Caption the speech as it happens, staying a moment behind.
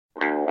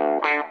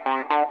Dumps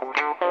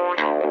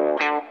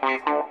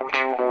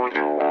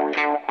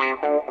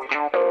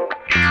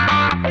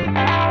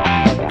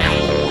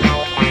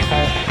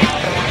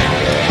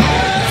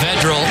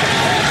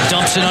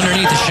it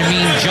underneath to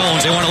Shameen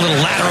Jones. They want a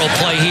little lateral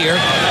play here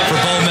for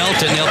Bo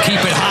Melton. They'll keep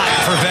it hot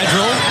for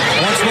Vedral.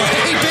 Once more,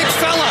 hey, big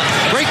fella,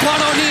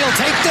 Raekwon O'Neal,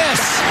 take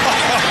this.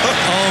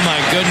 Oh, my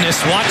goodness,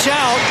 watch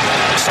out.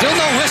 Still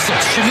no whistle.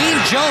 Shameen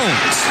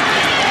Jones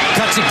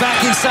cuts it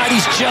back inside.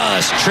 He's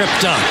just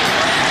tripped up.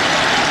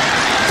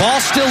 Ball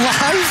still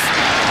live.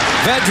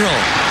 Vedral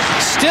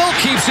still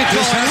keeps it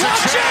going.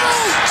 Watch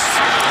out!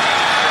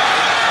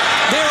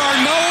 There are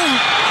no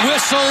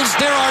whistles.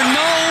 There are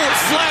no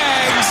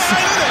flags.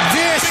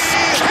 This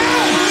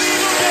counts.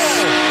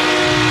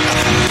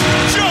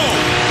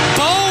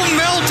 Bo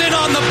Melton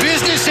on the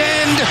business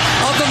end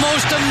of the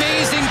most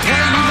amazing play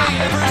you may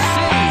ever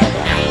see.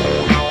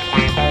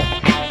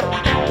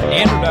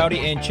 Andrew Dowdy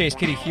and Chase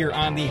Kitty here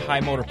on the High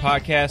Motor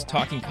Podcast,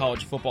 talking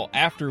college football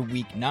after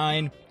Week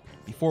 9,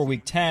 before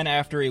Week 10,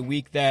 after a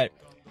week that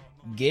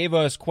gave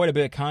us quite a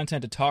bit of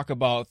content to talk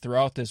about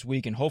throughout this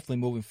week, and hopefully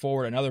moving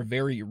forward, another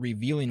very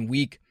revealing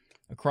week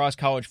across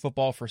college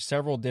football for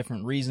several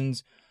different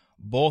reasons,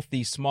 both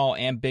the small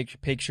and big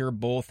picture,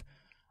 both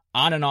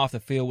on and off the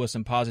field with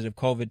some positive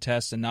COVID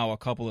tests, and now a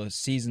couple of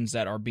seasons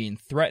that are being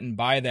threatened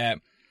by that.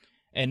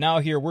 And now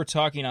here we're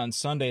talking on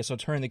Sunday, so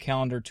turning the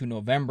calendar to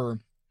November.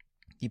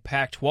 The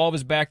Pac-12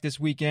 is back this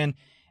weekend,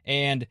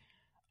 and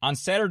on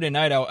Saturday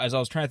night, as I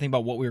was trying to think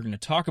about what we were going to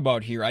talk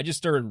about here, I just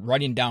started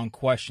writing down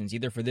questions,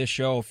 either for this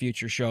show,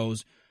 future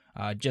shows,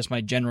 just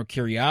my general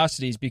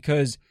curiosities,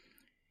 because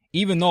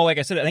even though, like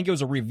I said, I think it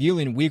was a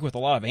revealing week with a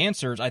lot of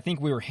answers, I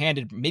think we were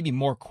handed maybe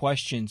more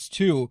questions,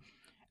 too,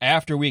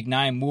 after Week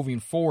 9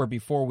 moving forward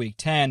before Week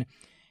 10.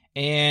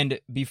 And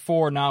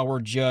before now,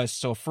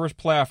 so first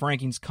playoff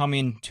rankings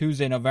coming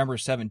Tuesday, November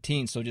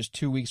 17th, so just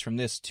 2 weeks from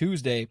this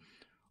Tuesday.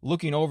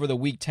 Looking over the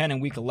Week 10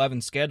 and Week 11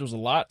 schedules, a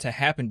lot to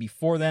happen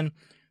before then.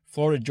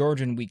 Florida,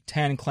 Georgia in Week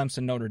 10,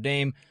 Clemson, Notre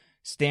Dame,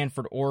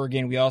 Stanford,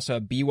 Oregon. We also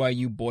have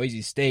BYU,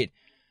 Boise State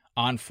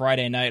on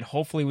Friday night.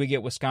 Hopefully we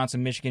get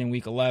Wisconsin, Michigan in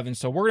Week 11.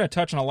 So we're going to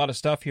touch on a lot of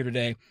stuff here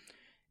today.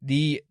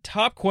 The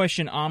top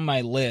question on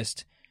my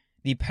list,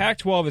 the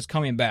Pac-12 is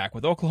coming back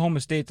with Oklahoma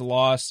State's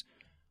loss,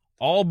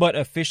 all but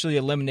officially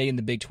eliminating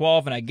the Big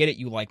 12. And I get it,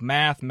 you like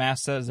math. Math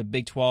says the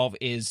Big 12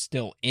 is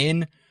still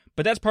in.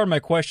 But that's part of my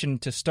question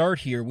to start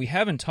here. We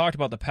haven't talked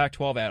about the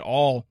Pac-12 at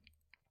all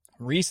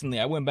recently.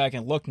 I went back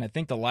and looked, and I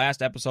think the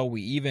last episode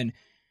we even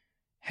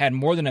had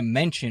more than a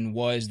mention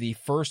was the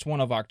first one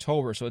of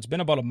October. So it's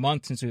been about a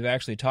month since we've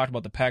actually talked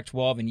about the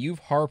Pac-12, and you've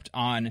harped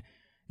on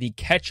the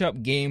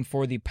catch-up game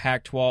for the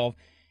Pac-12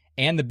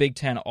 and the Big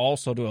Ten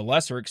also to a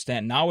lesser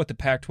extent. Now with the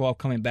Pac-12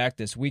 coming back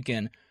this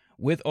weekend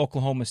with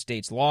Oklahoma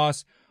State's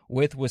loss,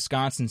 with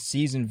Wisconsin's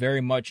season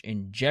very much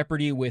in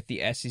jeopardy, with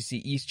the SEC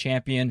East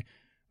champion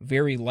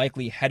very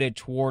likely headed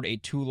toward a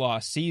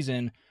 2-loss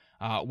season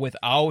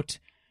without,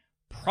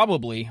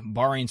 probably,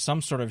 barring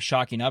some sort of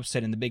shocking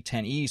upset in the Big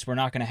Ten East, we're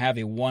not going to have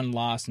a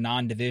 1-loss,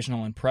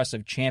 non-divisional,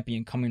 impressive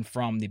champion coming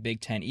from the Big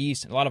Ten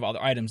East. A lot of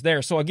other items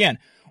there. So again,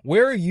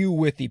 where are you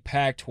with the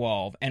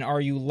Pac-12? And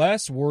are you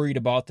less worried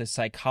about the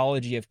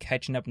psychology of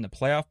catching up in the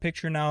playoff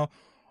picture now?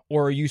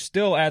 Or are you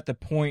still at the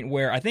point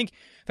where, I think,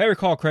 if I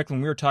recall correctly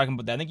when we were talking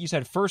about that, I think you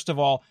said, first of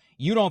all,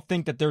 you don't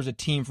think that there's a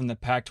team from the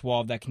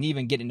Pac-12 that can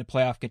even get into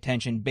playoff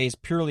contention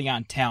based purely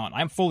on talent.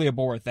 I'm fully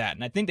aboard with that.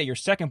 And I think that your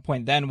second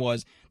point then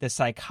was the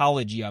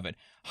psychology of it.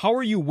 How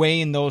are you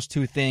weighing those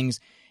two things?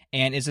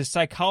 And is the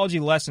psychology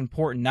less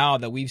important now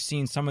that we've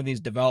seen some of these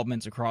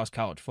developments across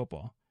college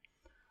football?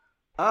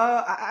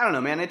 I don't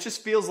know, man. It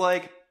just feels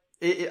like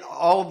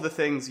all of the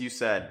things you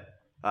said.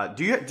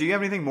 Do you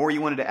have anything more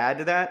you wanted to add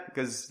to that?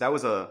 Because that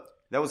was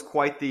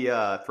quite the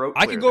throat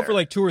clear. I could go there for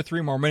like 2 or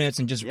 3 more minutes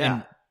and just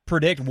and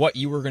predict what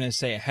you were going to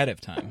say ahead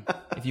of time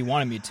if you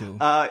wanted me to.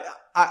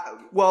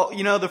 Well,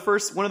 you know,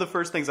 one of the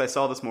first things I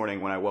saw this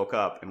morning when I woke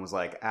up and was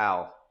like,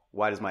 "Ow,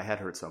 why does my head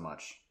hurt so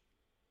much?"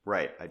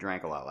 Right, I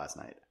drank a lot last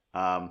night.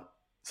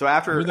 So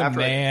You're the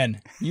man.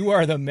 You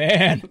are the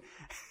man.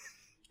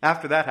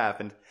 After that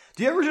happened,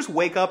 do you ever just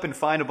wake up and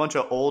find a bunch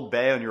of Old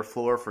Bay on your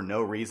floor for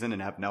no reason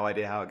and have no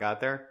idea how it got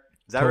there?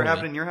 Is that Totally. ever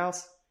happened in your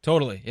house?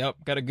 Totally. Yep.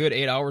 Got a good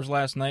 8 hours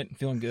last night.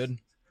 Feeling good.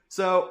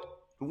 So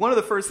one of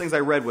the first things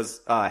I read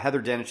was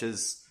Heather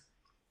Denich's,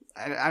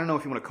 I don't know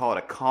if you want to call it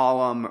a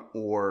column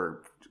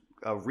or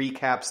a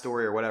recap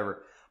story or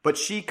whatever, but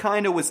she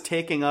kind of was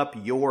taking up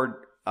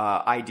your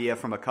idea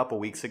from a couple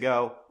weeks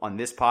ago on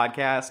this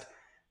podcast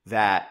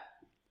that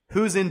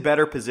who's in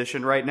better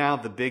position right now,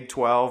 the Big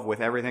 12 with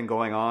everything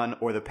going on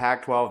or the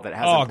Pac-12 that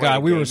hasn't played a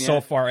game we were yet?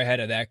 so far ahead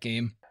of that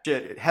game.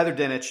 Heather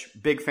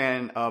Dinich, big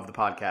fan of the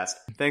podcast.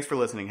 Thanks for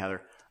listening,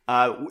 Heather.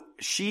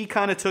 She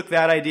kind of took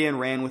that idea and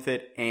ran with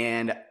it,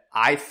 and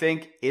I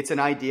think it's an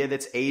idea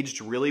that's aged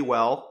really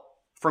well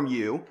from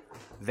you,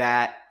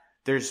 that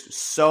there's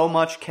so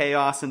much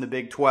chaos in the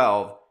Big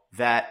 12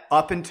 that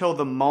up until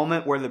the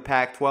moment where the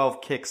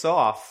Pac-12 kicks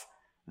off,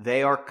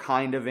 they are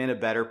kind of in a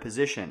better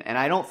position. And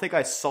I don't think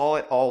I saw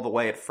it all the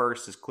way at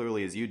first as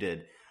clearly as you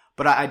did,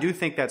 But I do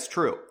think that's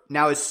true.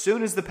 Now, as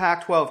soon as the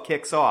Pac-12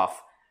 kicks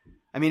off,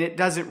 I mean, it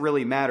doesn't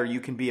really matter. You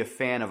can be a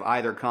fan of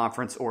either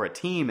conference or a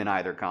team in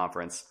either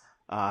conference.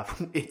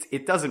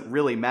 It doesn't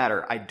really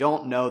matter. I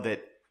don't know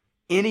that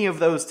any of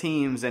those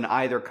teams in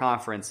either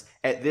conference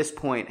at this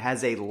point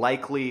has a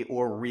likely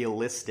or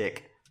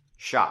realistic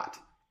shot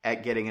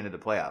at getting into the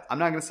playoff. I'm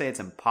not going to say it's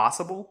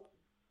impossible,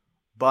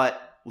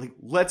 but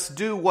let's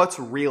do what's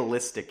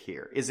realistic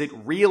here. Is it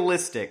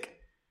realistic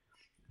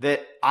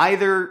that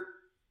either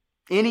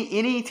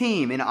any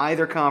team in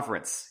either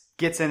conference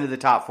gets into the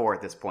top 4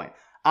 at this point?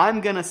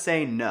 I'm going to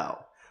say no.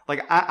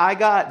 Like, I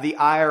got the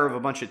ire of a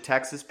bunch of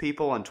Texas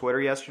people on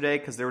Twitter yesterday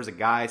because there was a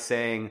guy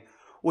saying,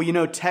 well, you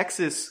know,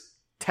 Texas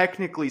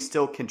technically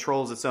still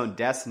controls its own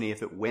destiny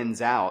if it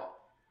wins out.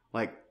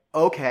 Like,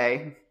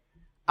 okay,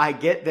 I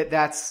get that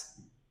that's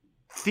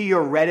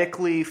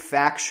theoretically,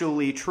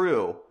 factually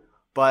true,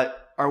 but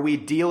are we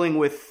dealing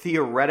with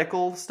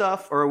theoretical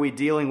stuff or are we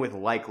dealing with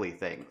likely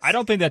things? I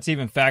don't think that's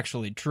even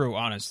factually true,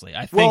 honestly.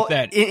 I think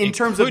that in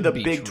terms of the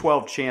Big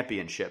 12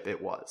 championship,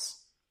 it was.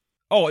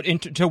 Oh,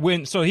 to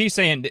win. So he's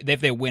saying that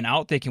if they win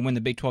out, they can win the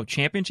Big 12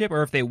 championship,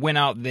 or if they win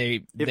out,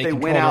 they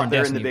win out,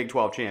 they're in the Big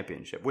 12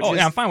 championship. Which is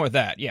yeah, I'm fine with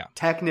that. Yeah,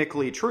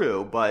 technically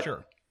true, but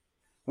sure.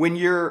 When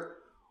you're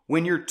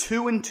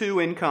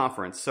 2-2 in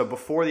conference, so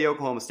before the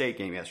Oklahoma State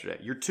game yesterday,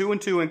 you're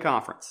 2-2 in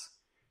conference.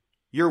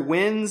 Your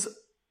wins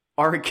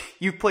are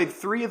you've played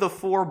 3 of the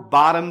 4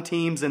 bottom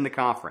teams in the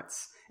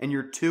conference, and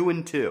you're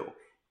 2-2.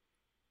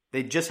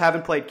 They just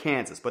haven't played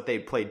Kansas, but they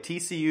played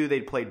TCU,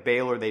 they'd played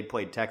Baylor, they'd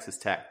played Texas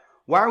Tech.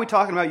 Why are we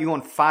talking about you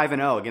going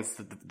 5-0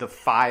 against the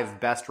 5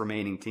 best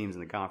remaining teams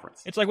in the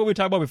conference? It's like what we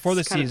talked about before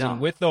the season.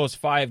 With those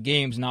 5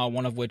 games now,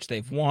 one of which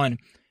they've won,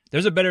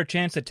 there's a better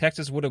chance that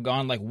Texas would have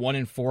gone like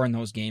 1-4 in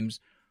those games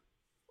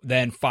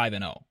than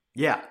 5-0.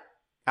 Yeah,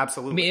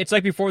 absolutely. I mean, it's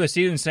like before the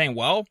season saying,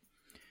 well,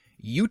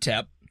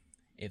 UTEP,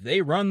 if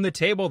they run the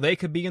table, they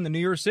could be in the New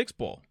Year's Six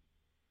Bowl.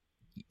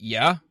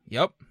 Yeah,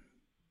 yep.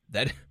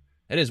 That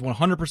is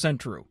 100%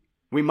 true.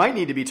 We might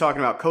need to be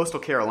talking about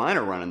Coastal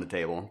Carolina running the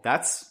table.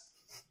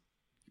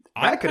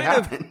 That could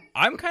happen.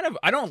 I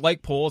don't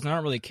like polls, and I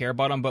don't really care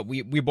about them, but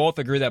we both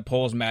agree that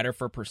polls matter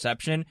for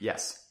perception.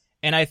 Yes.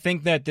 And I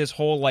think that this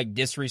whole like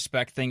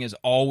disrespect thing is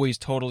always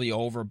totally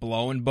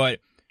overblown, but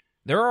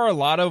there are a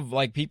lot of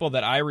like people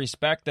that I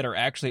respect that are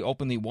actually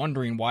openly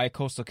wondering why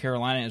Coastal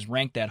Carolina is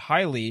ranked that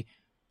highly.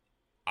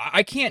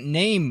 I can't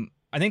name,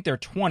 I think they're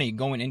 20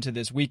 going into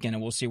this weekend,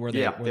 and we'll see where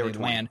they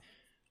land.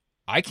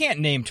 I can't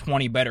name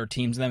 20 better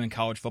teams than them in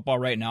college football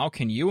right now.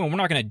 Can you? And we're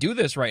not going to do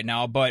this right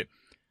now, but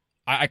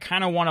I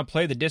kind of want to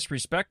play the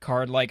disrespect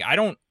card. Like, I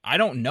don't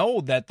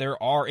know that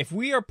there are, if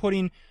we are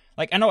putting,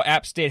 like, I know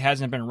App State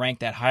hasn't been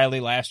ranked that highly.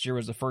 Last year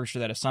was the first year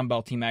that a Sun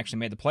Belt team actually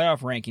made the playoff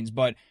rankings,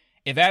 but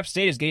if App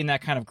State is getting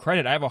that kind of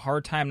credit, I have a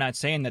hard time not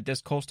saying that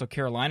this Coastal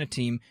Carolina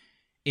team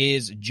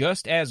is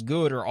just as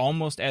good or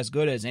almost as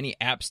good as any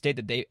App State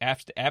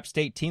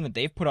team that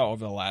they've put out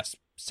over the last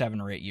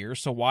 7 or 8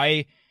 years. So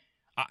why?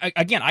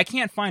 Again, I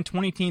can't find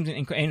 20 teams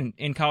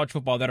in college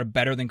football that are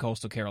better than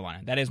Coastal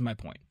Carolina. That is my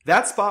point.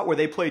 That spot where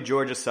they played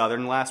Georgia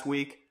Southern last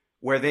week,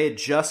 where they had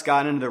just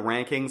gotten into the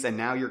rankings and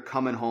now you're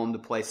coming home to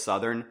play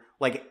Southern,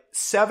 like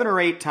 7 or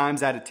 8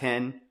 times out of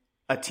 10,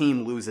 a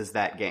team loses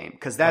that game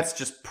because that's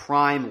just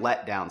prime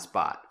letdown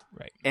spot.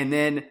 Right. And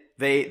then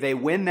they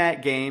win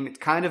that game. It's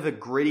kind of a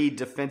gritty,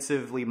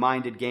 defensively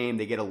minded game.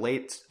 They get a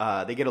late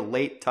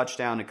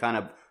touchdown to kind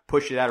of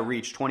push it out of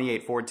reach,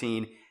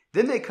 28-14.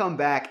 Then they come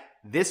back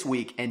this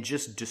week and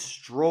just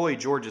destroy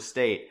Georgia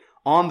State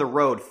on the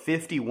road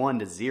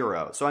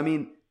 51-0. So I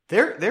mean,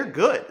 they're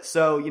good.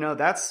 So, you know,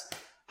 that's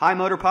High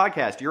Motor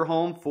Podcast. You're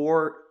home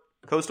for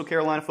Coastal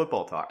Carolina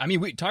football talk. I mean,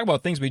 we talk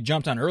about things we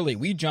jumped on early.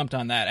 We jumped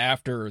on that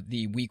after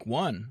the week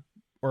 1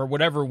 or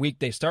whatever week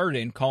they started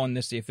in, calling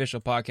this the official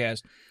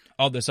podcast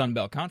of the Sun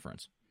Belt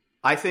Conference.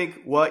 I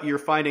think what you're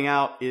finding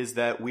out is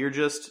that we're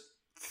just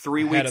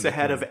 3 weeks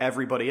ahead of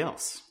everybody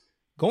else.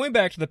 Going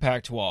back to the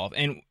Pac-12,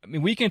 and I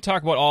mean, we can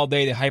talk about all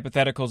day the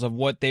hypotheticals of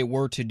what they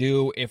were to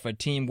do if a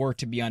team were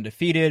to be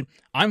undefeated.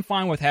 I'm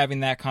fine with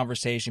having that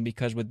conversation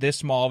because with this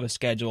small of a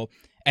schedule,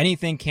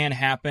 anything can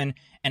happen,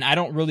 and I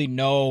don't really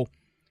know.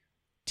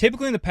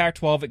 Typically in the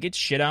Pac-12, it gets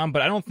shit on,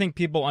 but I don't think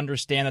people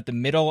understand that the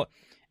middle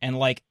and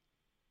like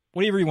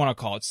whatever you want to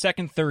call it,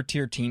 second, third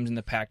tier teams in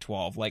the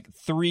Pac-12, like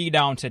 3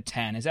 down to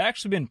 10, has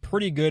actually been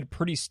pretty good,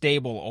 pretty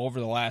stable over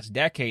the last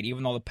decade,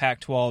 even though the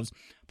Pac-12's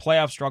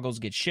playoff struggles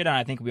get shit on.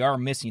 I think we are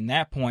missing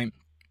that point.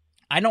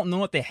 I don't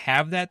know if they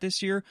have that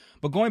this year,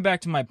 but going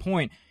back to my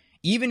point,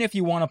 even if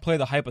you want to play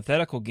the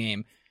hypothetical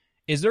game,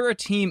 is there a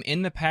team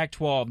in the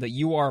Pac-12that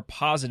you are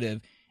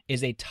positive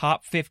is a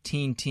top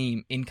 15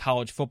 team in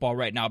college football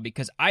right now?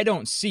 Because I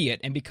don't see it,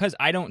 and because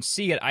I don't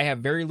see it, I have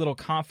very little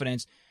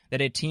confidence that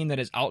a team that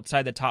is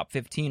outside the top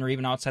 15 or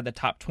even outside the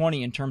top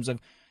 20 in terms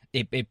of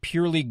a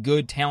purely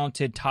good,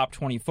 talented top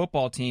 20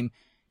 football team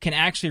can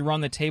actually run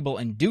the table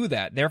and do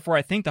that. Therefore,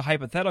 I think the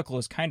hypothetical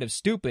is kind of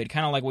stupid,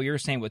 kind of like what you're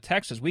saying with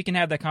Texas. We can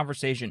have that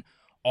conversation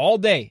all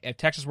day if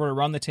Texas were to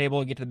run the table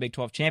and get to the Big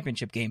 12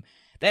 championship game.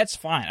 That's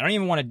fine. I don't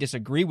even want to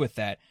disagree with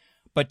that.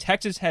 But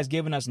Texas has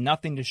given us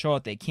nothing to show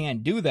that they can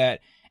do that.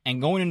 And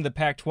going into the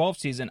Pac-12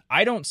 season,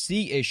 I don't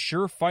see a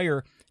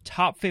surefire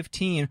top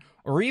 15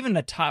 or even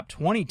a top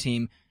 20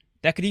 team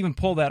that could even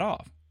pull that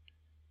off.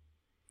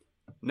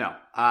 No,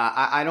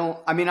 I don't.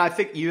 I mean, I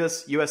think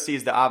USC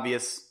is the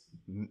obvious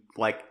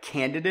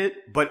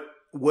candidate, but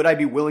would I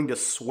be willing to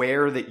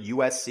swear that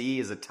USC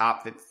is a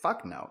top 50?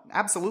 Fuck no,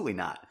 absolutely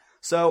not.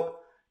 So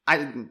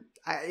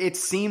it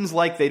seems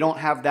like they don't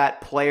have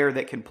that player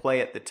that can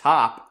play at the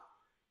top.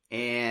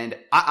 And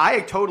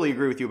I totally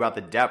agree with you about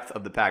the depth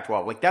of the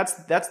Pac-12.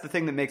 That's the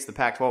thing that makes the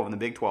Pac-12 and the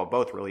Big 12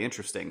 both really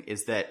interesting,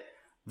 is that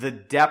the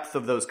depth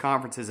of those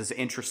conferences is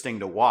interesting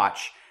to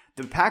watch.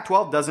 The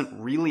Pac-12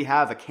 doesn't really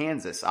have a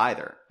Kansas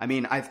either. I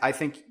mean, I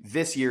think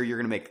this year you're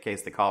going to make the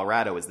case that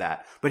Colorado is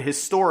that. But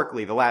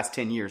historically, the last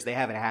 10 years, they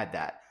haven't had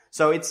that.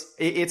 So it's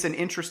an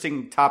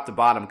interesting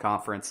top-to-bottom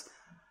conference.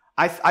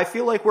 I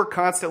feel like we're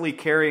constantly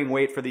carrying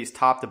weight for these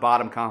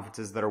top-to-bottom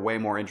conferences that are way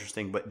more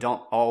interesting, but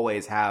don't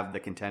always have the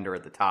contender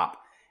at the top.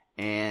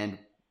 And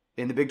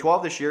in the Big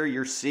 12 this year,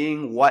 you're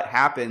seeing what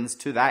happens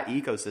to that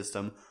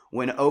ecosystem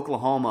when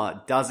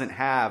Oklahoma doesn't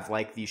have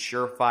the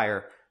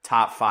surefire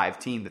top 5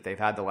 team that they've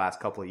had the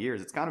last couple of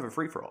years. It's kind of a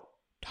free-for-all.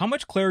 How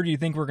much clarity do you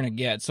think we're going to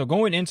get? So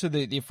going into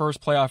the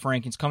first playoff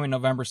rankings coming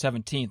November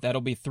 17th,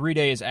 that'll be 3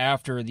 days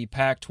after the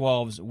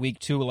Pac-12's Week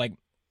 2.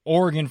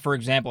 Oregon, for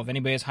example, if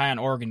anybody is high on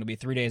Oregon, it'll be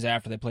 3 days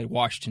after they played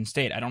Washington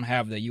State. I don't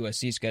have the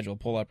USC schedule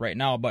pulled up right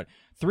now, but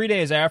 3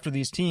 days after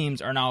these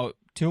teams are now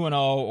 2-0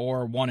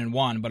 or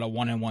 1-1, but a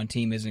 1-1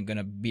 team isn't going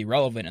to be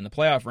relevant in the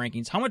playoff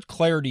rankings. How much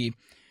clarity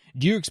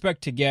do you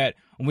expect to get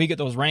when we get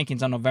those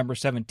rankings on November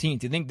 17th?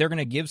 Do you think they're going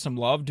to give some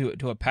love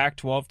to a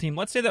Pac-12 team?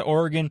 Let's say that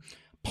Oregon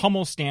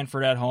pummels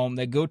Stanford at home.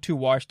 They go to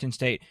Washington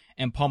State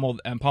and pummel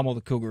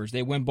the Cougars.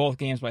 They win both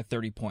games by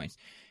 30 points.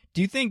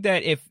 Do you think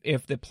that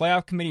if the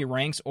playoff committee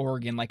ranks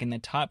Oregon in the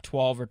top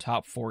 12 or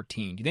top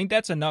 14, do you think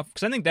that's enough?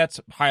 Because I think that's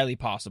highly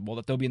possible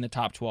that they'll be in the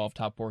top 12,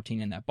 top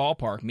 14 in that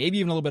ballpark, maybe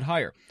even a little bit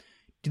higher.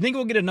 Do you think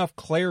we'll get enough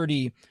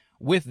clarity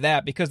with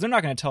that? Because they're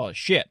not going to tell us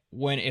shit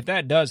if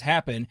that does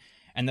happen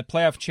and the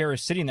playoff chair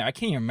is sitting there. I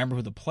can't even remember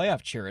who the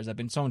playoff chair is. I've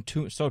been so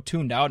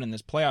tuned out in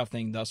this playoff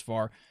thing thus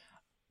far.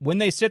 When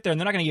they sit there, and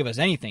they're not going to give us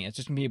anything. It's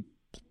just going to be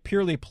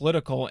purely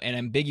political and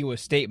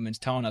ambiguous statements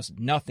telling us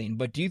nothing.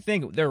 But do you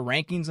think their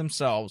rankings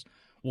themselves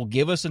will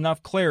give us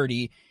enough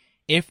clarity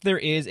if there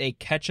is a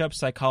catch-up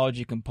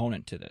psychology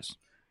component to this?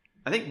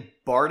 I think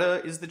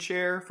Barta is the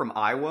chair from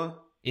Iowa.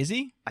 Is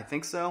he? I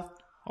think so.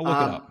 I'll look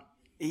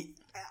it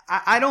up.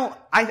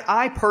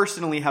 I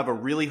personally have a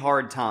really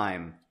hard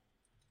time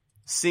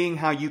seeing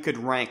how you could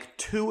rank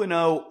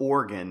 2-0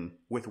 Oregon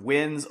with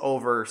wins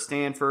over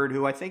Stanford,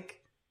 who I think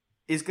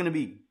is going to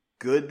be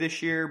good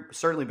this year,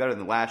 certainly better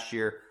than last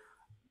year.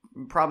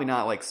 Probably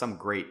not some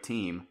great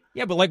team.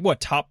 Yeah, but what,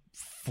 top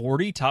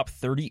 40, top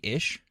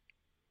 30-ish?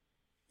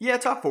 Yeah,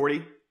 top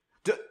 40.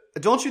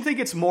 Don't you think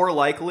it's more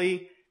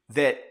likely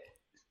that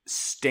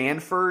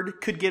Stanford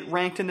could get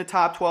ranked in the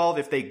top 12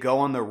 if they go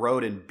on the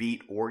road and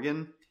beat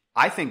Oregon?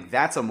 I think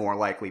that's a more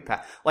likely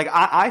path.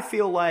 I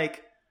feel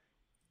like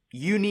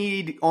you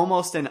need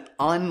almost an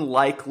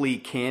unlikely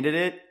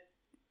candidate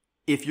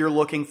if you're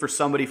looking for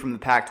somebody from the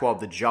Pac-12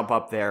 to jump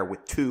up there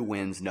with 2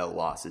 wins, no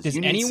losses. Does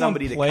you need anyone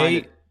somebody that kind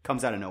of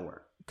comes out of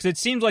nowhere. Because it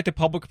seems like the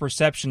public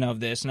perception of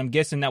this, and I'm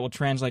guessing that will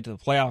translate to the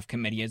playoff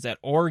committee, is that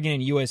Oregon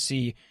and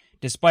USC,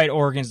 despite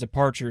Oregon's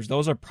departures,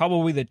 those are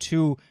probably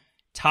the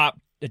top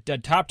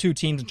 2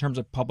 teams in terms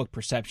of public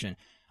perception.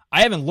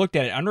 I haven't looked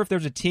at it. I wonder if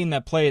there's a team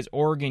that plays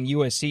Oregon,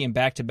 USC in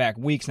back-to-back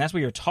weeks, and that's what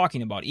you're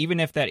talking about.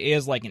 Even if that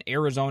is an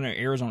Arizona or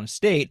Arizona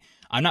State,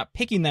 I'm not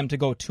picking them to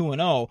go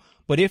 2-0,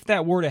 but if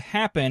that were to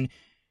happen,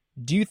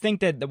 do you think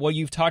that what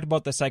you've talked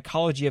about, the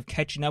psychology of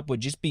catching up, would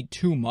just be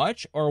too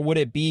much, or would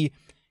it be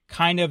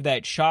kind of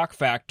that shock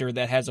factor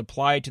that has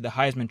applied to the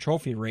Heisman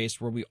Trophy race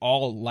where we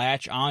all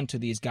latch on to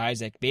these guys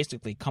that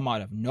basically come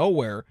out of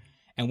nowhere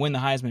and win the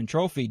Heisman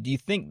Trophy? Do you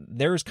think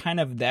there's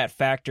kind of that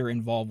factor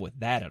involved with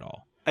that at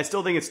all? I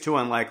still think it's too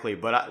unlikely,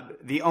 but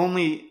the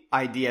only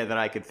idea that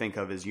I could think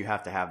of is you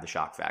have to have the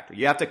shock factor.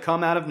 You have to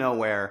come out of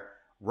nowhere,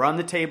 run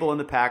the table in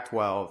the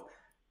Pac-12,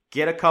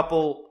 get a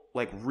couple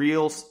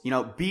real,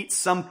 beat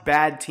some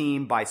bad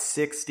team by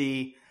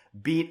 60,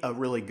 beat a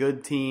really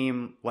good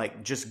team,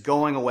 just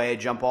going away,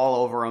 jump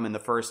all over them in the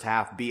first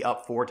half, be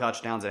up 4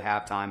 touchdowns at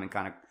halftime, and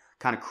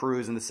kind of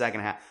cruise in the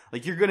second half.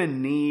 You're going to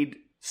need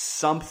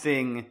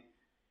something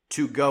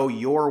to go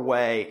your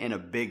way in a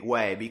big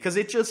way, because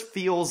it just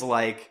feels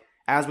like,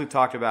 as we've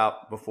talked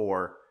about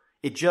before,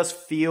 it just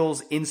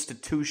feels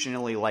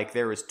institutionally like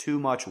there is too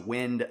much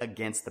wind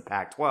against the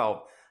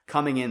Pac-12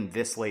 coming in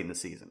this late in the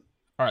season.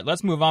 All right,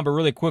 let's move on, but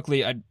really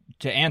quickly,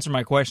 to answer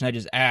my question I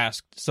just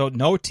asked, so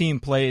no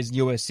team plays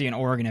USC and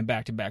Oregon in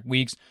back-to-back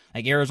weeks.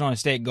 Arizona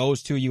State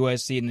goes to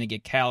USC and they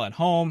get Cal at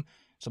home,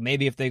 so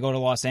maybe if they go to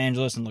Los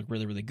Angeles and look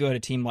really, really good, a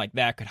team like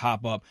that could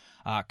hop up,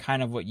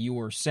 kind of what you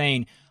were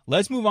saying.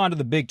 Let's move on to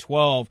the Big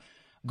 12.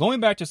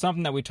 Going back to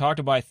something that we talked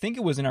about, I think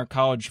it was in our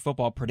college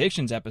football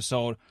predictions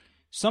episode,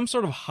 some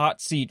sort of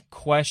hot seat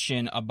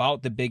question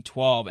about the Big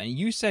 12, and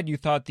you said you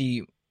thought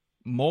the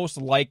most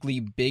likely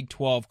Big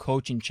 12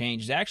 coaching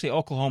change is actually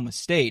Oklahoma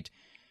State,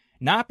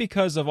 not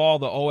because of all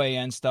the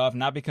OAN stuff,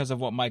 not because of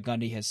what Mike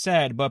Gundy has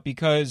said, but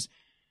because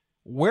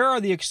where are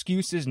the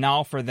excuses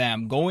now for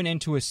them going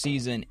into a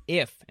season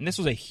if, and this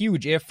was a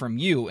huge if from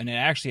you, and it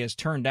actually has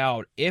turned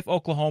out, if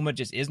Oklahoma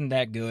just isn't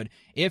that good,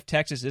 if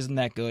Texas isn't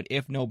that good,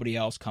 if nobody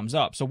else comes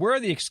up. So where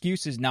are the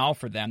excuses now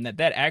for them that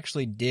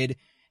actually did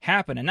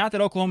happen? And not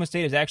that Oklahoma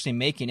State is actually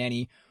making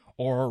any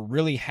or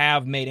really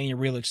have made any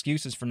real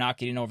excuses for not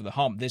getting over the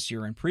hump this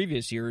year and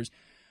previous years.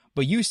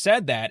 But you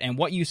said that, and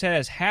what you said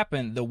has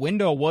happened. The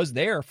window was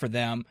there for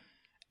them,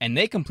 and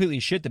they completely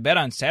shit the bed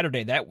on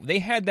Saturday. That they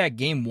had that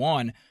game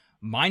won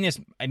minus,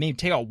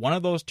 take out one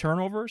of those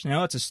turnovers.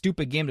 Now, it's a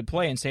stupid game to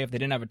play and say if they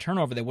didn't have a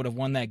turnover, they would have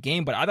won that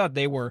game. But I thought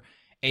they were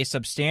a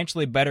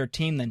substantially better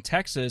team than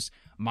Texas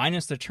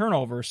minus the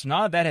turnover. So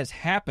now that has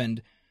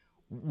happened,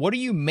 what are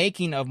you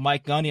making of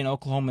Mike Gundy and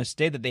Oklahoma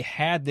State that they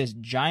had this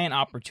giant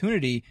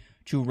opportunity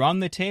to run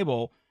the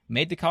table,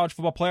 made the college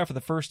football playoff for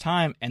the first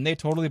time, and they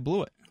totally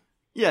blew it?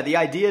 Yeah, the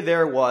idea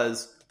there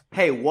was,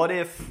 hey, what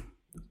if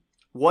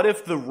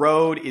the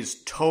road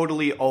is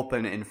totally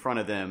open in front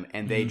of them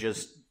and they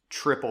just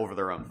trip over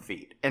their own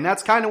feet? And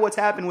that's kind of what's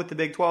happened with the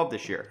Big 12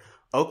 this year.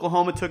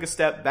 Oklahoma took a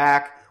step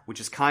back, which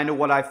is kind of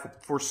what I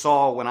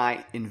foresaw when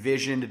I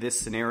envisioned this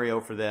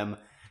scenario for them.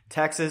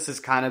 Texas has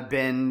kind of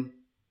been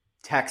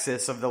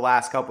Texas of the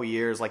last couple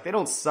years. Like, they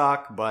don't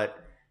suck, but,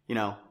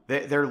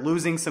 they're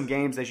losing some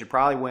games they should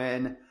probably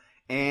win.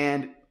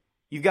 And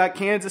you've got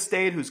Kansas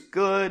State, who's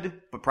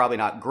good, but probably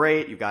not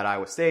great. You've got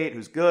Iowa State,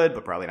 who's good,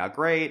 but probably not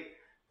great.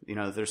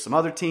 There's some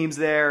other teams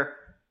there.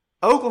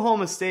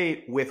 Oklahoma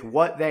State, with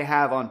what they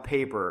have on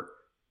paper,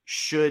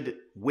 should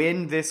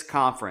win this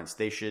conference.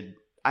 They should,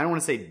 I don't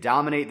want to say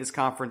dominate this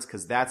conference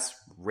because that's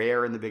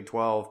rare in the Big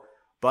 12,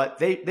 but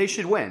they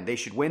should win. They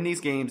should win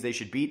these games. They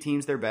should beat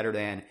teams they're better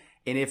than.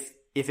 And if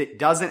it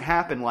doesn't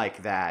happen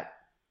like that,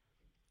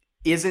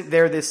 isn't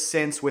there this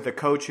sense with a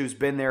coach who's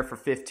been there for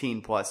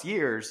 15 plus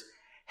years,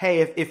 hey,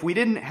 if we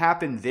didn't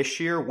happen this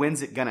year,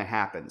 when's it going to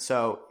happen?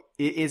 So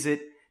does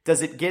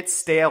it get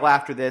stale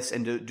after this?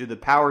 And do the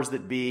powers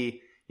that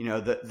be,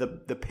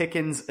 the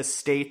Pickens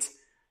estate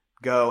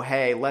go,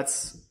 hey,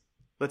 let's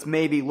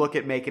maybe look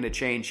at making a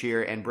change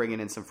here and bringing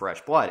in some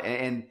fresh blood?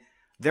 And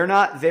they're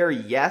not there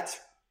yet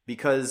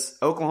because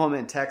Oklahoma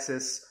and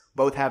Texas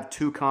both have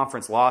 2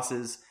 conference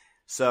losses.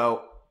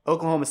 So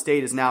Oklahoma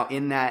State is now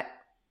in that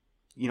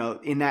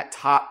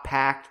top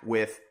pact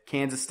with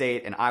Kansas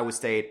State and Iowa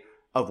State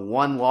of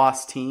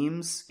 1-loss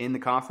teams in the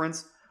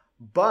conference.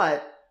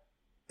 But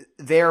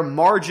their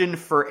margin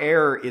for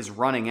error is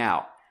running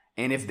out.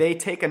 And if they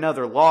take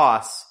another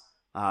loss,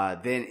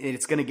 then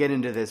it's going to get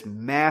into this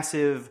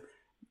massive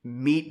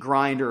meat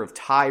grinder of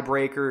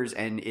tiebreakers,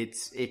 and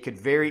it could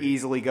very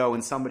easily go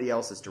in somebody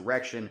else's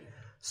direction.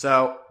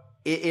 So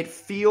it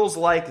feels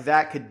like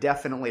that could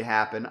definitely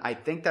happen. I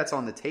think that's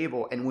on the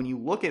table. And when you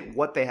look at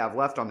what they have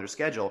left on their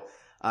schedule,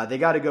 they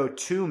got to go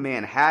to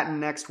Manhattan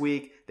next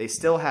week. They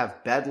still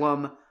have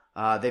Bedlam.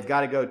 They've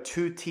got to go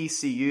to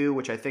TCU,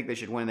 which I think they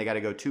should win. They got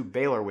to go to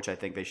Baylor, which I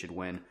think they should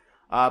win.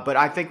 But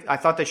I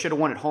thought they should have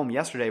won at home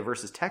yesterday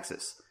versus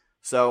Texas.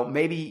 So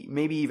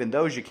maybe even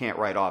those you can't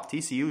write off.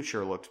 TCU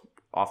sure looked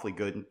awfully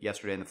good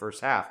yesterday in the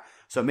first half.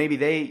 So maybe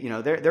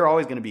they're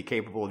always going to be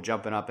capable of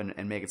jumping up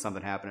and making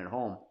something happen at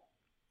home.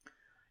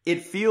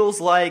 It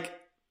feels like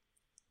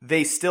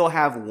they still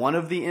have one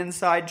of the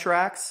inside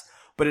tracks,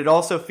 but it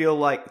also feels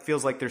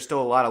like there's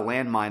still a lot of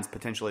landmines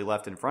potentially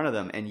left in front of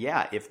them. And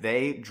yeah, if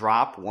they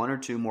drop 1 or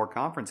 2 more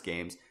conference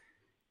games,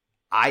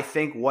 I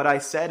think what I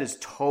said is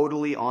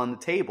totally on the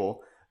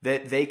table,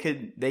 that they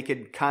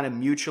could kind of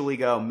mutually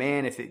go,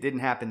 man, if it didn't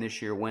happen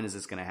this year, when is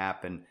this going to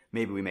happen?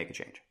 Maybe we make a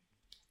change.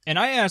 And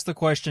I asked the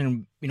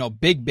question,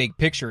 big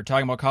picture,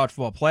 talking about college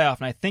football playoff,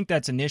 and I think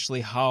that's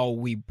initially how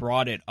we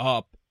brought it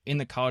up in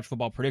the college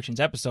football predictions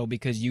episode,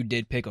 because you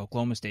did pick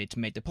Oklahoma State to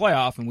make the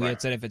playoff, and we had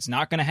said if it's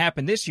not going to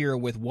happen this year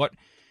with what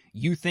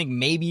you think,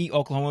 maybe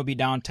Oklahoma will be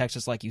down,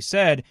 Texas, like you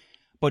said,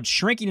 but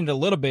shrinking it a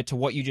little bit to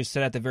what you just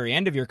said at the very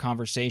end of your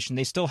conversation,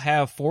 they still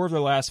have 4 of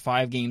their last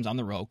 5 games on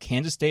the road,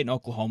 Kansas State and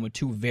Oklahoma,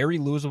 2 very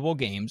losable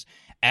games,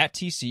 at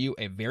TCU,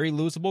 a very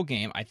losable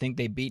game. I think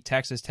they beat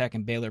Texas Tech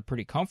and Baylor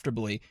pretty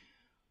comfortably,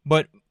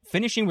 but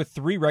finishing with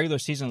 3 regular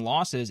season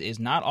losses is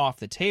not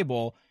off the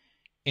table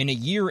in a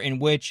year in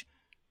which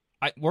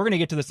we're going to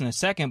get to this in a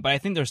second, but I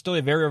think there's still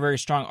a very, very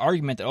strong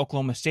argument that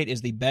Oklahoma State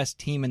is the best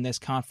team in this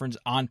conference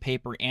on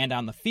paper and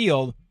on the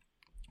field.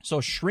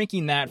 So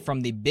shrinking that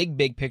from the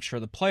big picture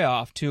of the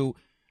playoff to,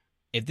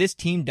 if this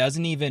team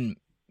doesn't even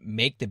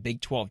make the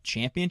Big 12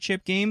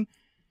 championship game,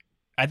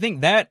 I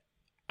think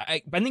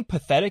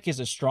pathetic is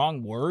a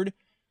strong word,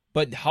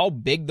 but how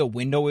big the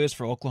window is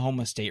for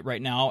Oklahoma State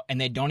right now, and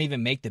they don't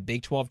even make the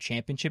Big 12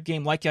 championship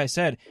game, like you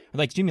said,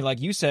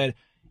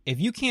 if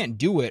you can't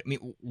do it,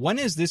 when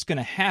is this going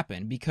to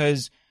happen?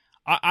 Because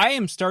I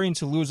am starting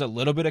to lose a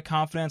little bit of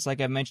confidence, like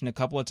I've mentioned a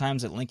couple of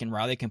times, that Lincoln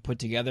Riley can put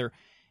together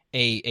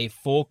a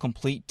full,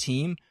 complete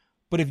team.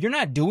 But if you're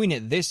not doing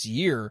it this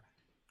year,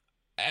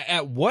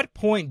 at what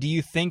point do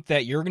you think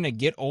that you're going to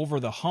get over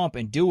the hump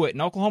and do it?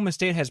 And Oklahoma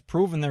State has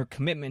proven their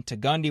commitment to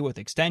Gundy with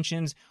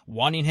extensions,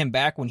 wanting him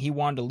back when he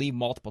wanted to leave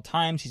multiple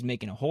times. He's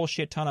making a whole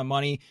shit ton of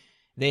money.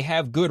 They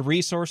have good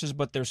resources,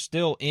 but they're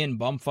still in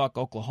bumfuck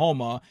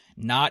Oklahoma,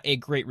 not a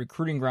great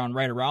recruiting ground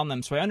right around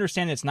them. So I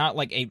understand it's not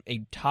like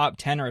a top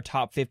 10 or a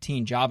top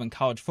 15 job in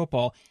college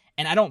football,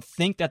 and I don't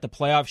think that the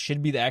playoffs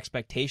should be the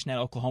expectation at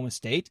Oklahoma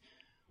State,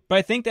 but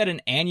I think that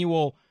an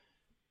annual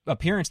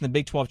appearance in the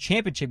Big 12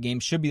 championship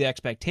game should be the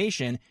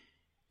expectation,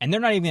 and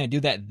they're not even going to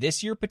do that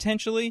this year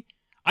potentially.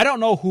 I don't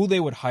know who they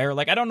would hire.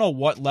 Like, I don't know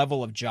what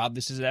level of job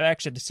this is. I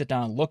actually had to sit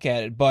down and look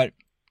at it, but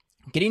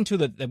getting to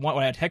the one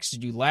when I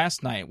texted you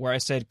last night where I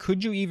said,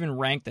 could you even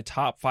rank the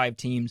top 5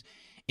 teams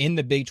in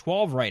the Big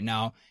 12 right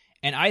now?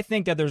 And I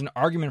think that there's an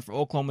argument for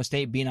Oklahoma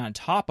State being on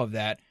top of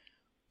that.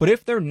 But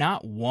if they're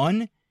not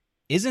one,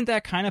 isn't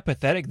that kind of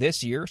pathetic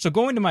this year? So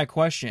going to my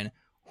question,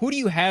 who do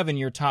you have in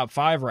your top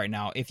 5 right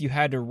now if you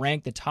had to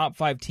rank the top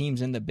 5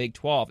 teams in the Big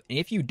 12? And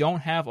if you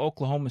don't have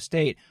Oklahoma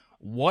State,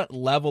 what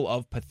level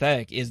of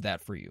pathetic is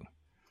that for you?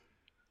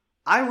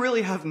 I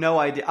really have no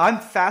idea. I'm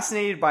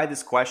fascinated by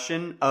this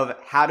question of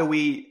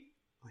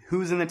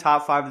who's in the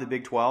top 5 of the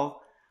Big 12.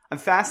 I'm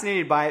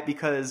fascinated by it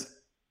because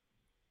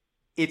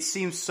it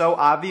seems so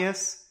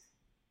obvious,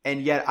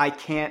 and yet I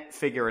can't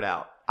figure it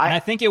out. I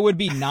think it would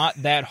be not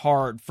that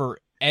hard for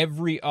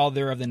every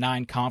other of the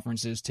 9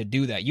 conferences to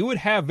do that. You would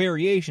have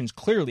variations,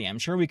 clearly. I'm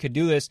sure we could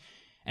do this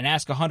and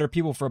ask 100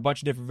 people for a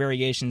bunch of different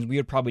variations we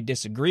would probably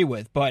disagree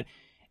with, but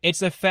it's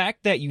the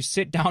fact that you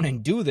sit down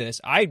and do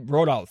this. I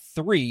wrote out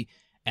 3,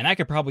 and I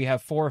could probably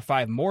have 4 or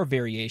 5 more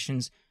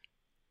variations.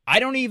 I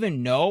don't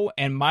even know,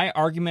 and my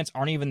arguments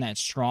aren't even that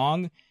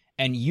strong,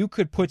 and you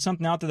could put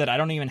something out there that I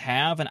don't even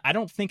have, and I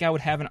don't think I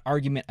would have an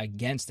argument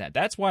against that.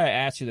 That's why I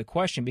asked you the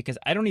question, because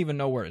I don't even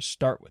know where to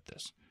start with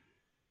this.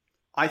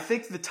 I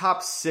think the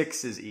top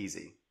 6 is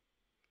easy.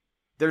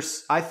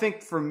 I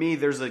think for me,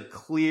 there's a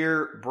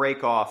clear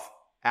break off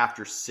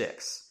after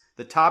 6.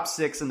 The top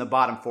 6 and the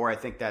bottom 4, I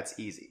think that's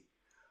easy.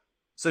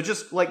 So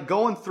just like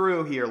going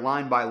through here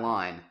line by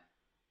line,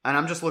 and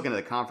I'm just looking at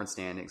the conference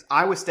standings.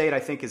 Iowa State, I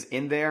think, is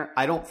in there.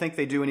 I don't think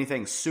they do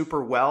anything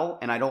super well,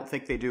 and I don't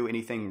think they do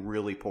anything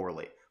really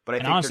poorly.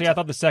 But honestly, I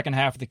thought the second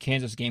half of the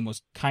Kansas game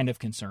was kind of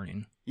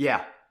concerning.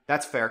 Yeah,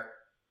 that's fair.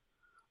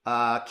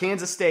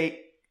 Kansas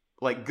State,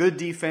 like good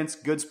defense,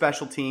 good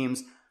special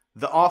teams.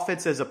 The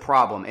offense is a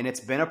problem, and it's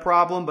been a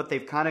problem, but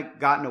they've kind of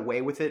gotten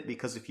away with it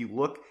because if you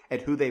look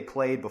at who they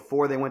played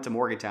before they went to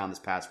Morgantown this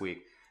past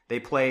week, they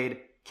played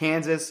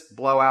Kansas,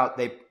 blowout.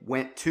 They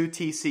went to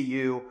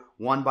TCU,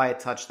 won by a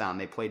touchdown.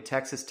 They played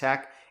Texas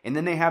Tech, and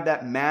then they have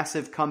that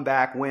massive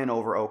comeback win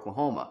over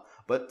Oklahoma.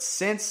 But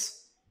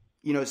since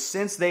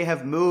they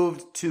have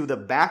moved to the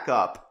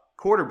backup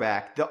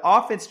quarterback, the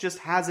offense just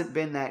hasn't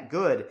been that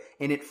good,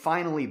 and it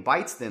finally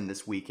bites them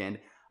this weekend.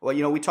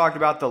 Well, we talked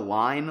about the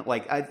line.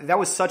 That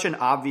was such an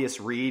obvious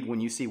read when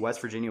you see West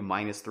Virginia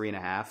minus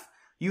 3.5.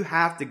 You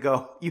have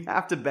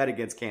to bet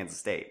against Kansas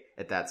State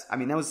at that. I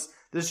mean,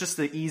 that's just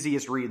the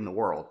easiest read in the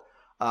world.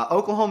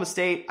 Oklahoma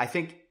State, I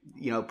think,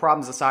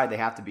 problems aside, they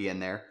have to be in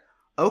there.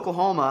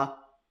 Oklahoma,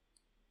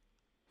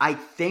 I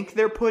think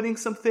they're putting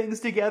some things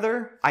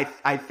together. I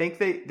think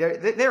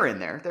they're in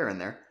there. They're in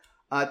there.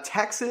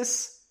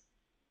 Texas,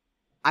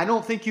 I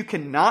don't think you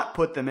cannot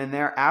put them in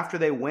there after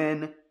they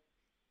win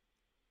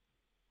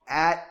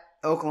at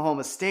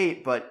Oklahoma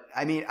State. But,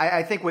 I mean,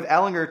 I think with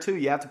Ellinger, too,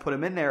 you have to put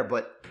them in there.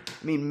 But,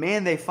 I mean,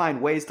 man, they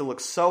find ways to look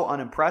so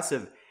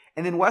unimpressive.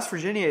 And then West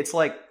Virginia, it's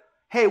like,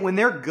 hey, when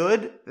they're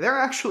good, they're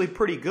actually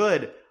pretty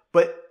good.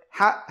 But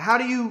how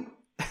do you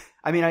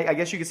 – I mean, I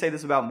guess you could say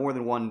this about more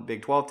than one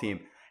Big 12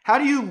 team. How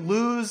do you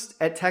lose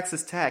at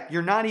Texas Tech?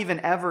 You're not even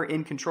ever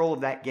in control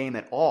of that game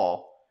at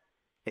all.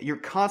 You're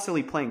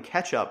constantly playing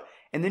catch-up.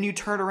 And then you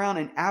turn around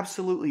and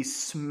absolutely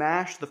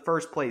smash the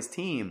first-place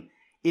team.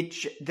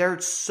 They're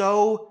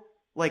so,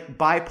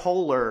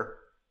 bipolar.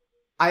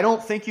 I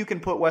don't think you can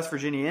put West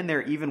Virginia in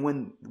there even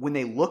when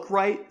they look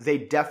right. They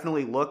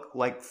definitely look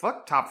like,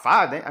 top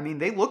 5.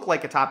 They look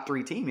like a top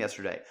 3 team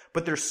yesterday.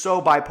 But they're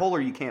so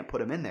bipolar you can't put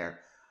them in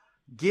there.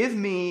 Give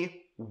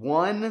me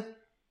one...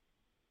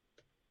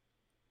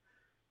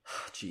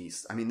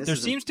 Jeez. I mean, there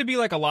seems to be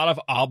a lot of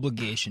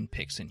obligation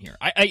picks in here.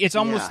 It's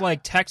almost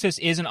like Texas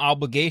is an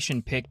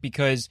obligation pick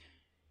because...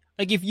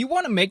 if you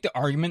want to make the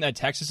argument that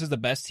Texas is the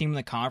best team in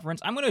the conference,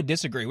 I'm going to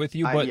disagree with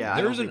you, but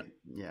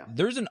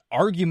there's an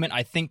argument,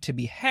 I think, to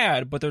be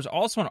had, but there's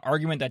also an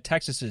argument that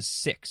Texas is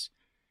 6.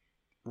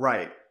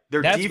 Right.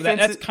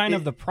 That's kind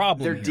of the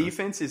problem Their here.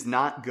 Defense is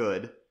not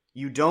good.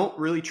 You don't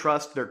really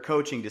trust their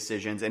coaching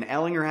decisions, and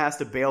Ellinger has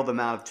to bail them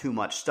out of too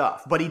much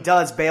stuff. But he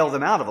does bail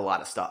them out of a lot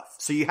of stuff.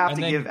 So you have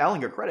to give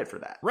Ellinger credit for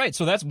that. Right,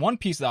 so that's one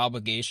piece of the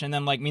obligation.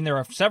 And then, there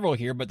are several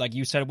here, but like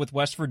you said with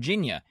West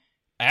Virginia,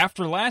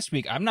 after last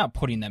week, I'm not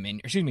putting them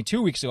in.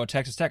 2 weeks ago at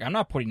Texas Tech, I'm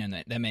not putting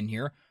them in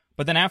here.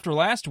 But then after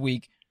last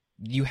week,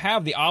 you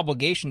have the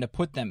obligation to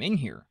put them in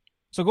here.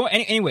 So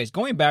anyways,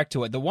 going back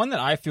to it, the one that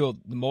I feel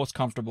the most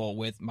comfortable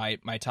with my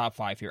top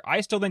 5 here,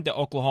 I still think that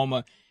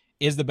Oklahoma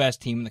is the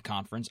best team in the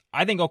conference.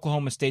 I think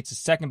Oklahoma State's the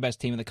second best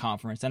team in the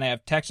conference. Then I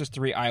have Texas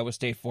 3, Iowa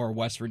State 4,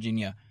 West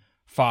Virginia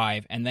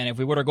 5. And then if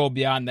we were to go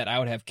beyond that, I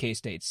would have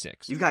K-State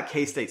 6. You've got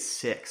K-State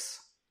 6.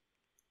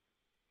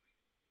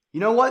 You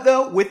know what,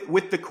 though?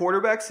 With the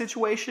quarterback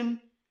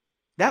situation,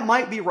 that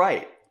might be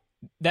right.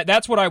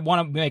 That's what I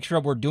want to make sure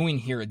we're doing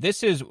here.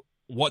 This is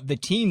what the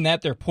team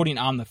that they're putting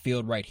on the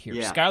field right here.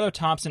 Yeah. Skylar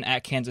Thompson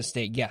at Kansas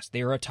State, yes,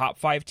 they are a top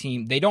 5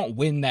 team. They don't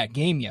win that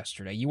game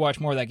yesterday. You watched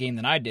more of that game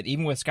than I did.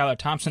 Even with Skylar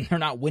Thompson, they're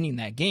not winning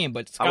that game.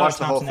 But Skylar I watched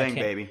Thompson, the whole thing,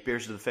 baby.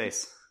 Beers to the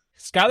face.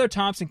 Skylar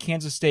Thompson,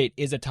 Kansas State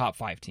is a top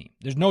 5 team.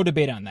 There's no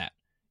debate on that.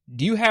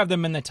 Do you have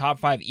them in the top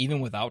 5 even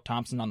without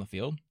Thompson on the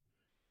field?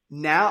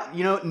 Now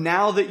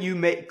that you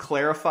may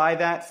clarify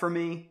that for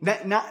me,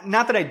 not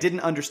that I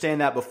didn't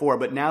understand that before,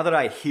 but now that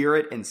I hear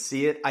it and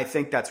see it, I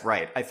think that's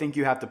right. I think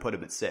you have to put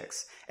him at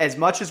 6. As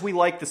much as we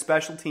like the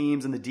special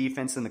teams and the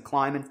defense and the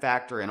climbing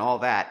factor and all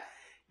that,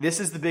 this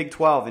is the Big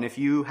 12, and if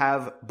you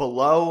have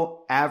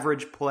below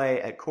average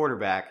play at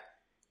quarterback,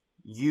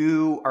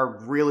 you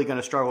are really going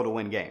to struggle to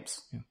win games.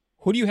 Yeah.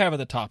 Who do you have at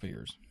the top of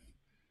yours?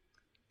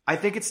 I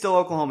think it's still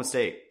Oklahoma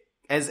State.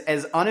 As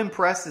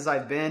unimpressed as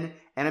I've been,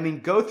 and I mean,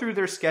 go through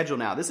their schedule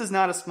now. This is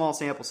not a small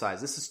sample size.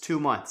 This is 2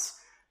 months.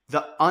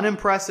 The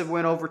unimpressive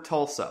win over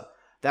Tulsa.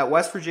 That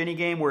West Virginia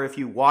game where if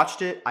you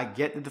watched it, I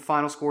get that the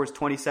final score is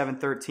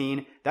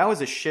 27-13. That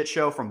was a shit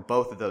show from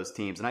both of those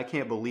teams, and I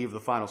can't believe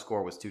the final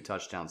score was 2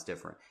 touchdowns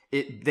different.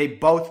 They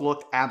both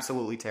looked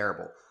absolutely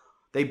terrible.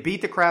 They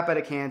beat the crap out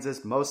of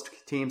Kansas. Most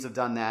teams have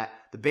done that.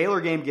 The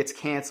Baylor game gets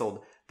canceled.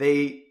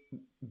 They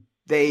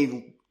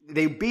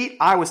beat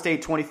Iowa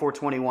State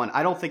 24-21.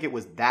 I don't think it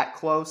was that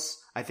close.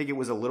 I think it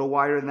was a little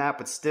wider than that,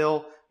 but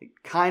still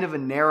kind of a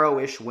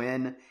narrow-ish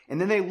win.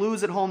 And then they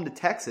lose at home to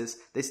Texas.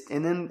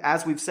 And then,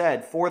 as we've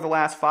said, 4 of the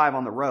last 5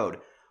 on the road.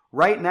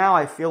 Right now,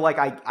 I feel like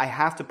I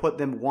have to put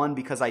them 1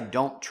 because I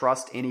don't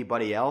trust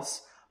anybody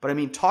else. But I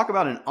mean, talk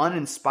about an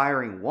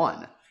uninspiring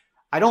 1.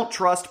 I don't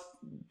trust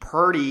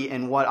Purdy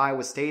and what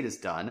Iowa State has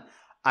done.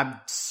 I'm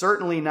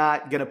certainly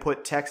not going to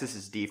put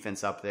Texas's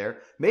defense up there.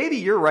 Maybe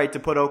you're right to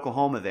put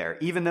Oklahoma there,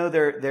 even though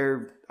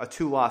they're a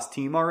 2-loss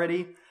team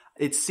already.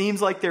 It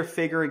seems like they're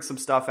figuring some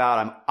stuff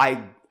out.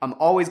 I'm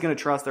always going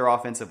to trust their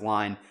offensive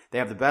line. They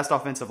have the best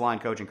offensive line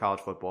coach in college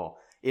football.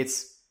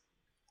 It's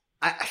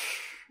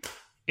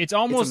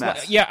almost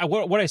like, yeah.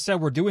 What I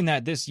said, we're doing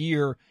that this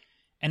year,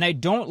 and I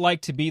don't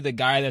like to be the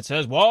guy that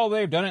says, "Well,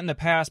 they've done it in the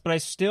past," but I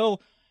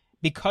still.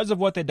 Because of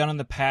what they've done in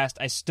the past,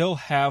 I still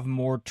have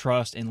more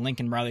trust in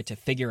Lincoln Riley to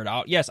figure it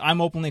out. Yes, I'm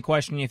openly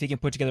questioning if he can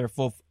put together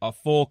a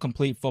full,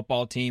 complete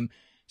football team,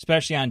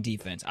 especially on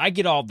defense. I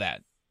get all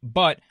that.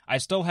 But I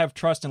still have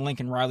trust in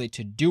Lincoln Riley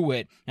to do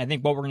it. And I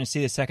think what we're going to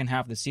see the second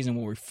half of the season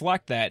will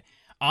reflect that.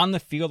 On the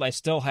field, I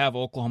still have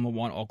Oklahoma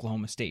 1,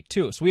 Oklahoma State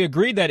 2. So we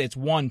agreed that it's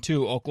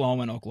 1-2,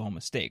 Oklahoma and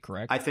Oklahoma State,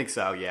 correct? I think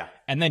so, yeah.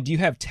 And then do you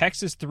have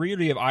Texas 3, or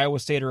do you have Iowa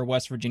State or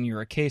West Virginia or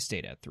a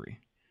K-State at 3?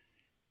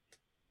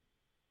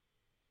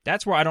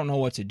 That's where I don't know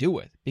what to do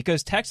with.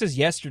 Because Texas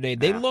yesterday,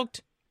 they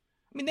looked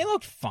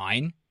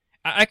fine.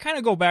 I kind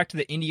of go back to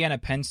the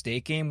Indiana-Penn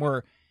State game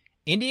where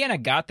Indiana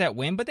got that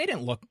win, but they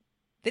didn't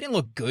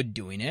look good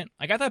doing it.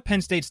 Like, I thought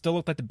Penn State still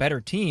looked like the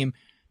better team.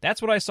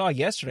 That's what I saw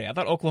yesterday. I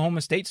thought Oklahoma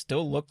State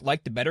still looked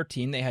like the better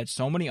team. They had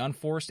so many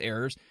unforced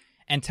errors.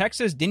 And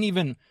Texas didn't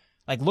even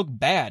look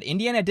bad.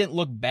 Indiana didn't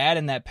look bad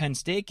in that Penn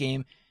State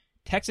game.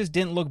 Texas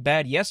didn't look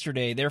bad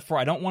yesterday. Therefore,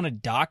 I don't want to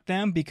dock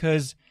them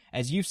because,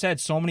 as you've said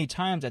so many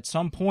times, at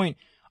some point,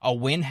 a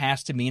win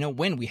has to mean a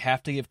win. We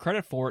have to give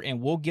credit for it, and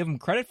we'll give them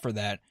credit for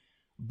that.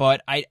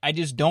 But I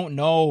just don't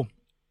know.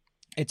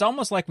 It's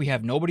almost like we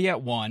have nobody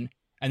at 1,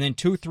 and then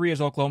 2-3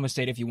 is Oklahoma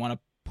State if you want to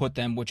put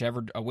them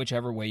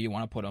whichever way you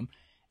want to put them.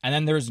 And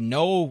then there's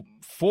no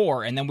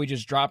 4, and then we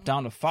just drop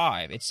down to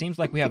 5. It seems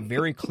like we have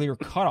very clear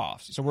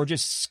cutoffs, so we're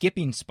just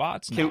skipping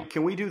spots now.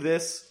 Can we do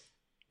this?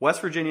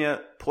 West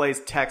Virginia plays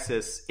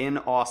Texas in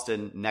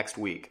Austin next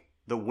week.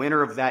 The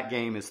winner of that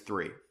game is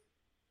 3.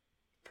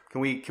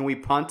 Can we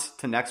punt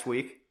to next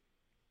week?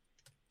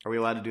 Are we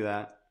allowed to do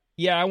that?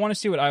 Yeah, I want to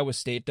see what Iowa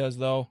State does,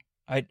 though.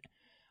 I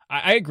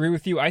agree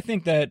with you. I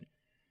think that.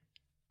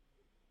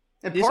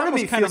 And part of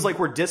me feels like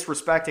we're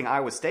disrespecting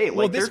Iowa State.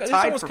 Well, like this they're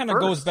tied almost for kind of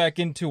first. goes back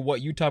into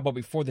what you talked about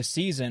before the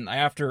season.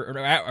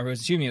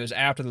 It was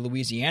after the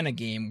Louisiana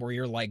game where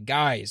you're like,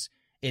 guys,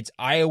 it's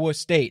Iowa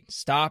State.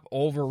 Stop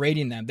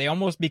overrating them. They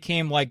almost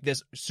became like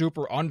this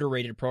super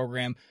underrated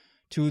program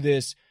to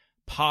this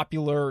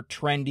popular,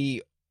 trendy,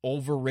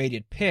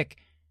 overrated pick.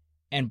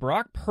 And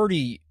Brock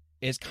Purdy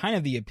is kind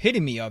of the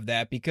epitome of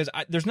that because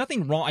there's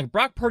nothing wrong. Like,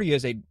 Brock Purdy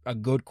is a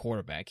good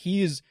quarterback.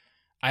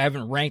 I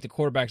haven't ranked the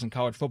quarterbacks in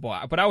college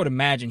football, but I would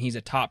imagine he's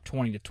a top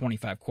 20 to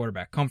 25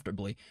 quarterback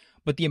comfortably.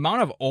 But the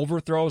amount of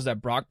overthrows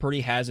that Brock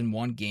Purdy has in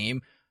one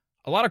game,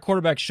 a lot of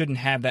quarterbacks shouldn't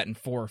have that in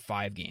 4 or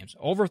 5 games.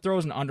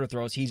 Overthrows and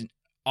underthrows, he's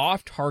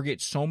off target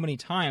so many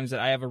times that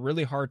I have a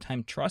really hard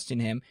time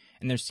trusting him.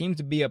 And there seems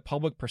to be a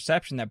public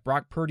perception that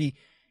Brock Purdy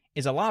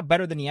is a lot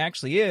better than he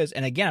actually is.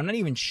 And again, I'm not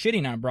even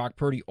shitting on Brock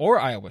Purdy or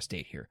Iowa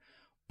State here.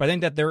 But I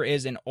think that there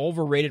is an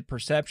overrated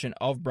perception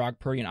of Brock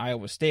Purdy and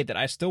Iowa State that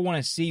I still want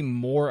to see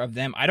more of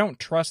them. I don't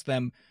trust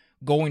them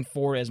going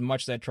forward as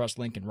much as I trust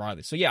Lincoln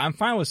Riley. So yeah, I'm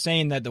fine with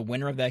saying that the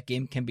winner of that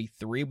game can be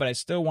 3, but I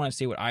still want to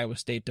see what Iowa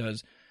State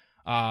does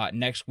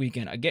next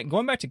weekend. Again,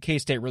 going back to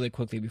K-State really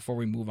quickly before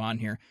we move on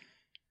here,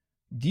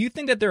 do you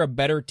think that they're a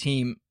better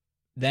team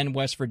than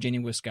West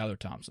Virginia with Skylar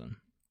Thompson?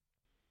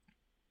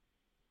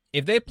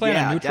 If they play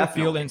on a neutral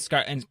field and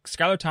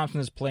Skylar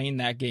Thompson is playing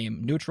that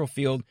game, neutral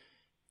field,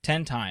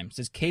 10 times,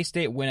 does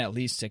K-State win at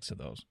least 6 of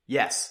those?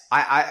 Yes.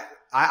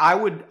 I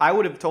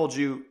would have told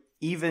you,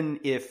 even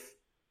if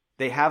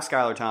they have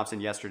Skylar Thompson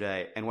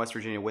yesterday and West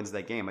Virginia wins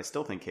that game, I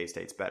still think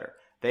K-State's better.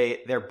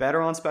 They're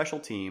better on special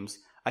teams.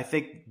 I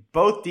think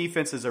both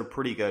defenses are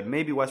pretty good.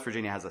 Maybe West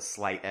Virginia has a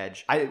slight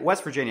edge.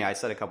 West Virginia, I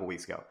said a couple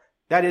weeks ago,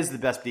 that is the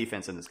best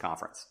defense in this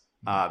conference.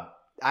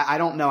 I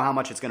don't know how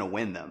much it's going to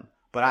win them,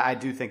 but I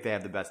do think they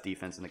have the best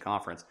defense in the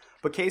conference.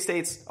 But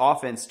K-State's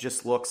offense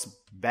just looks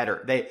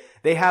better.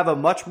 They have a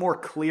much more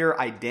clear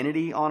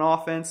identity on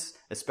offense,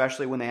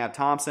 especially when they have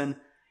Thompson.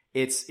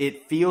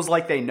 It feels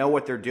like they know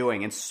what they're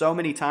doing. And so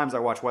many times I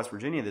watch West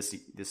Virginia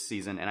this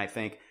season, and I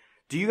think,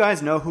 do you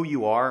guys know who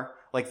you are?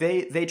 Like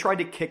they tried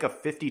to kick a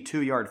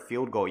 52-yard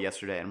field goal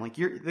yesterday. And I'm like,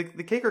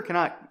 the kicker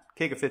cannot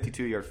kick a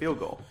 52-yard field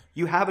goal.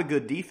 You have a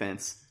good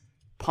defense.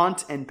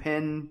 Punt and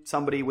pin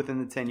somebody within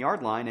the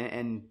 10-yard line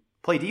and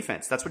play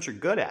defense. That's what you're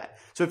good at.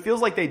 So it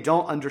feels like they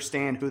don't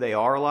understand who they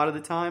are a lot of the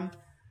time.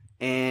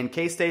 And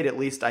K-State, at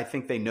least, I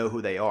think they know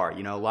who they are.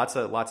 You know, lots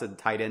of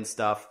tight end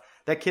stuff.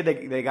 That kid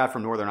they got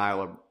from Northern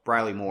Iowa,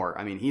 Briley Moore,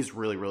 I mean, he's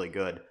really, really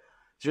good.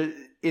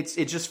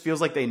 It just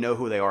feels like they know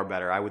who they are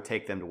better. I would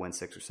take them to win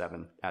 6 or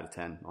 7 out of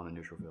 10 on a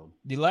neutral field.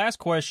 The last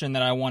question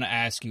that I want to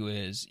ask you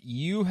is,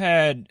 you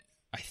had,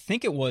 I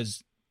think it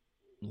was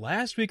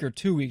last week or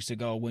 2 weeks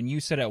ago, when you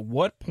said, at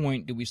what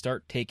point do we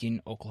start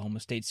taking Oklahoma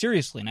State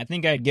seriously? And I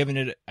think I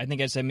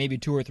said maybe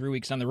 2 or 3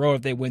 weeks on the road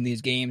if they win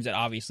these games. That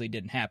obviously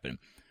didn't happen.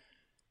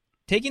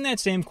 Taking that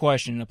same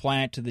question and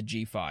applying it to the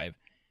G5,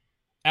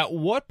 at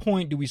what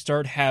point do we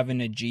start having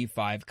a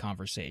G5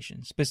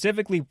 conversation?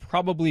 Specifically,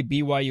 probably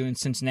BYU and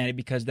Cincinnati,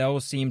 because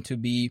those seem to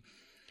be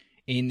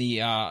in the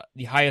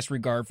highest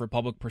regard for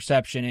public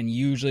perception, and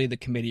usually the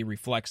committee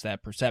reflects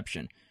that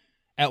perception.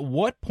 At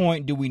what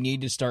point do we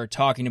need to start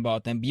talking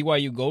about them?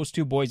 BYU goes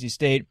to Boise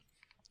State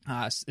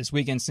this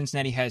weekend.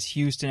 Cincinnati has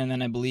Houston, and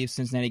then I believe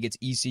Cincinnati gets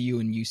ECU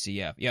and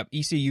UCF. Yep,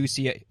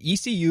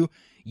 ECU,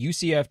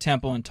 UCF,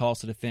 Temple, and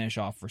Tulsa to finish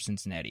off for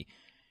Cincinnati.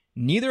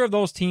 Neither of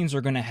those teams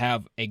are going to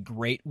have a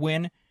great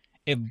win.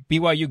 If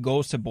BYU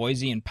goes to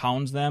Boise and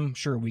pounds them,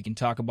 sure, we can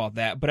talk about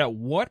that. But at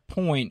what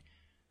point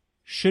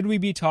should we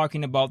be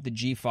talking about the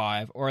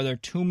G5, or are there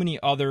too many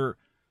other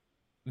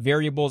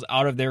variables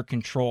out of their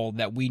control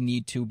that we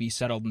need to be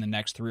settled in the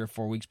next 3 or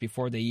 4 weeks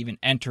before they even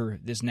enter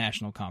this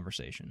national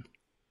conversation?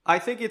 I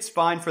think it's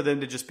fine for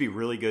them to just be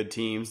really good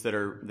teams that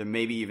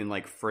maybe even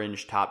like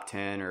fringe top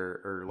 10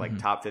 or like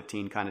top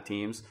 15 kind of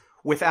teams,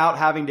 without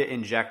having to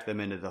inject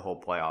them into the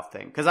whole playoff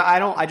thing. Because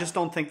I just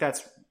don't think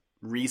that's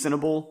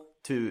reasonable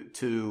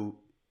to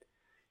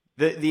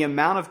the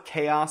amount of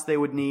chaos they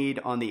would need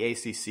on the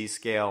ACC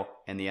scale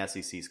and the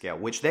SEC scale,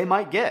 which they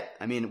might get.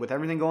 I mean, with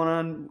everything going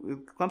on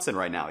with Clemson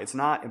right now, it's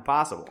not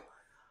impossible.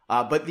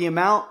 But the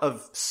amount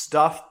of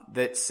stuff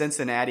that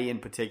Cincinnati in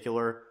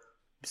particular,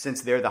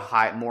 since they're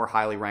the more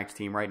highly ranked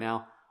team right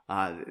now,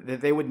 that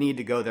they would need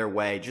to go their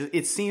way,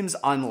 it seems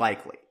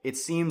unlikely. It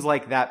seems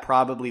like that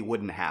probably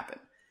wouldn't happen.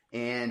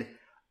 And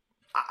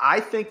I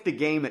think the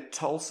game at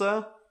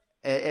Tulsa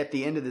at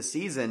the end of the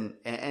season,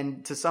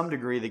 and to some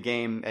degree the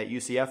game at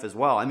UCF as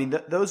well, I mean,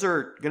 those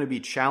are going to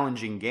be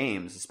challenging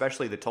games,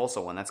 especially the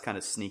Tulsa one. That's kind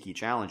of sneaky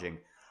challenging.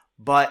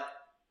 But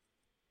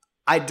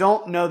I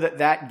don't know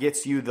that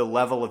gets you the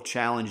level of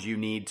challenge you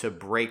need to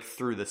break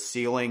through the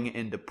ceiling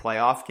into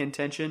playoff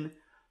contention.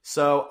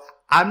 So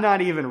I'm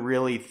not even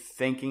really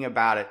thinking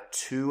about it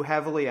too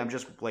heavily. I'm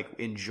just like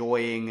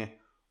enjoying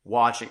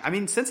watching. I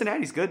mean,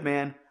 Cincinnati's good,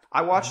 man.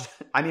 I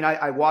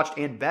watched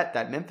and bet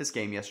that Memphis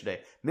game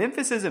yesterday.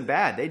 Memphis isn't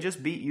bad. They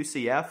just beat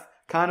UCF.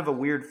 Kind of a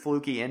weird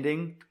fluky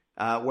ending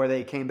where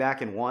they came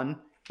back and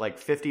won like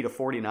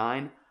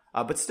 50-49.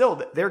 But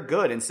still, they're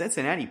good. And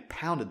Cincinnati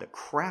pounded the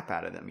crap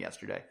out of them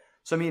yesterday.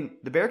 So, I mean,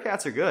 the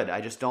Bearcats are good.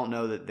 I just don't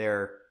know that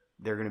they're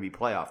going to be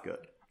playoff good.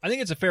 I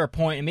think it's a fair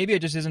point, and maybe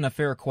it just isn't a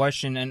fair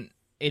question. And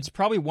it's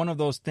probably one of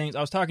those things.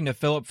 I was talking to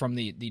Philip from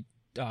the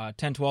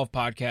 10-12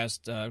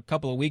 podcast a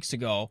couple of weeks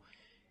ago,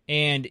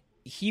 and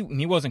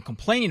he wasn't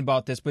complaining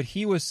about this, but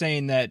he was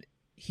saying that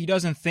he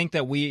doesn't think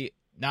that we,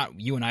 not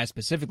you and I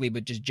specifically,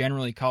 but just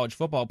generally college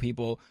football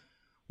people,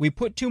 we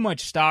put too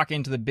much stock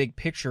into the big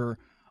picture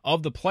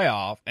of the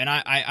playoff. And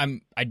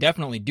I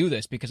definitely do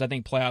this because I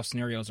think playoff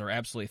scenarios are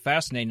absolutely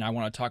fascinating. I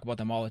want to talk about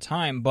them all the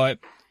time, but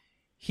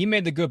he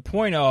made the good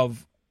point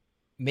of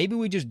maybe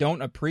we just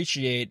don't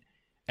appreciate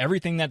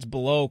everything that's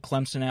below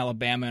Clemson,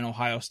 Alabama, and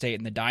Ohio State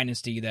and the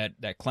dynasty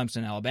that Clemson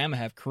and Alabama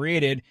have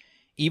created.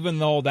 even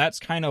though that's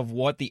kind of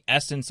what the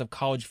essence of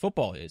college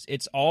football is.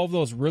 It's all of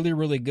those really,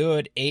 really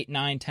good 8,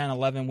 9, 10,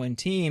 11 win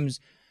teams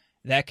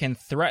that can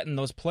threaten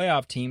those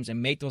playoff teams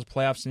and make those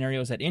playoff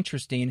scenarios that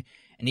interesting.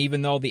 And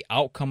even though the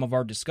outcome of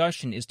our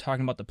discussion is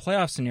talking about the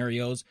playoff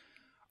scenarios,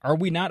 are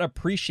we not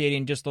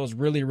appreciating just those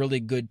really, really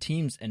good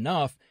teams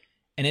enough?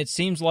 And it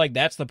seems like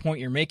that's the point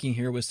you're making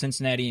here with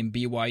Cincinnati and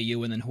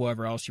BYU and then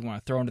whoever else you want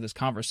to throw into this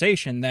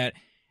conversation, that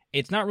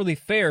it's not really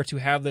fair to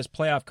have this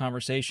playoff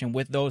conversation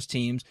with those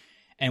teams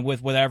and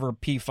with whatever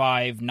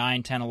P5,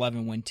 9, 10,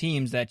 11 win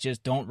teams that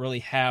just don't really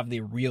have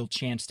the real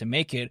chance to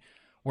make it.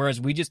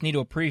 Whereas we just need to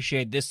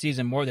appreciate this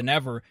season more than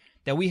ever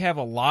that we have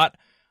a lot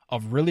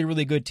of really,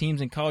 really good teams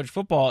in college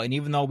football. And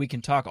even though we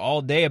can talk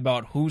all day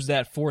about who's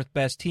that fourth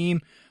best team,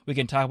 we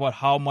can talk about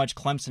how much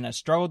Clemson has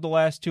struggled the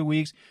last 2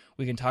 weeks,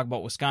 we can talk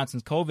about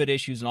Wisconsin's COVID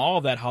issues and all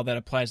of that, how that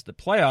applies to the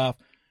playoff,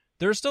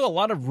 there's still a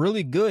lot of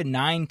really good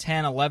 9,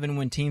 10, 11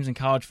 win teams in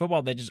college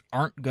football that just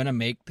aren't going to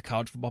make the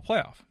college football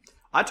playoff.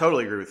 I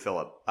totally agree with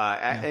Philip.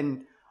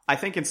 And I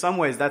think in some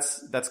ways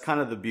that's kind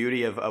of the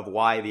beauty of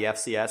why the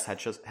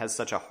FCS has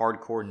such a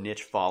hardcore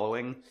niche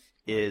following,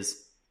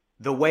 is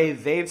the way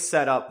they've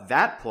set up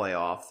that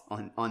playoff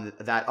on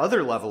that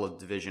other level of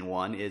Division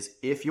I is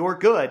if you're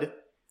good,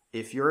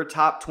 if you're a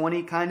top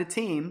 20 kind of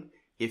team,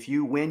 if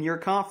you win your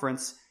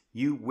conference,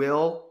 you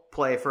will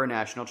play for a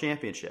national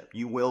championship.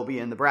 You will be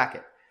in the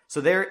bracket.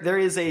 So there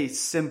is a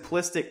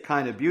simplistic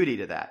kind of beauty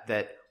to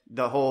that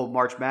the whole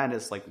March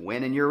Madness, like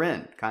win and you're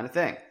in kind of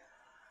thing.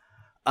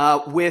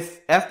 With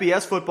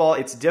FBS football,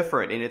 it's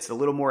different and it's a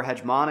little more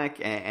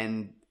hegemonic.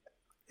 And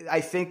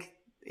I think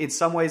in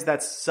some ways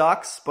that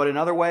sucks, but in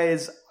other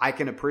ways I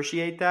can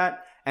appreciate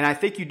that. And I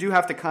think you do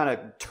have to kind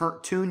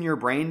of tune your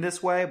brain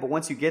this way. But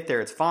once you get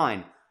there, it's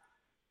fine.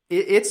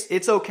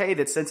 It's okay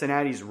that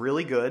Cincinnati's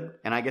really good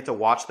and I get to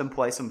watch them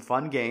play some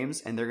fun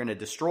games and they're going to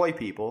destroy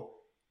people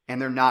and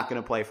they're not going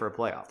to play for a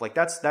playoff. Like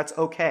that's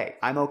okay.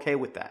 I'm okay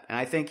with that. And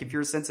I think if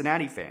you're a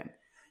Cincinnati fan,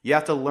 you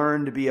have to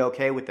learn to be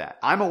okay with that.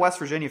 I'm a West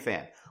Virginia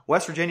fan.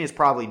 West Virginia is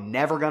probably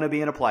never going to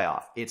be in a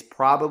playoff. It's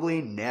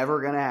probably never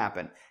going to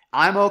happen.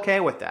 I'm okay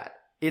with that.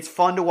 It's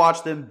fun to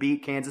watch them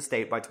beat Kansas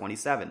State by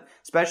 27,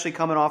 especially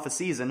coming off a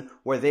season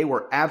where they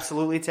were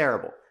absolutely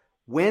terrible.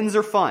 Wins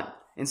are fun.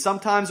 And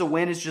sometimes a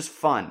win is just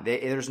fun.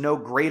 There's no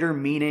greater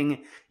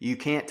meaning. You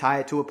can't tie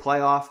it to a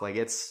playoff. Like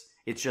it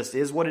just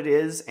is what it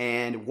is.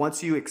 And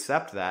once you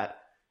accept that,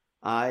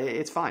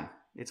 it's fine.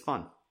 It's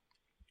fun.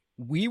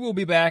 We will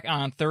be back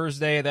on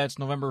Thursday. That's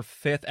November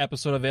 5th.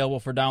 Episode available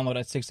for download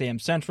at 6 a.m.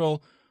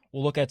 Central.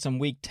 We'll look at some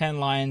Week 10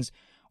 lines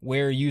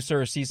where you,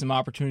 sir, see some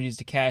opportunities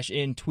to cash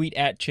in. Tweet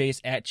at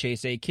Chase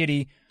A.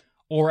 Kitty,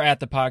 or at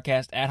the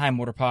podcast at High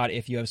Motor Pod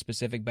if you have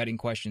specific betting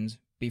questions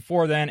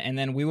before then. And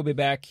then we will be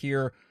back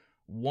here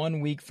 1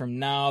 week from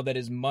now. That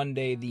is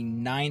Monday the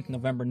 9th,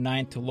 November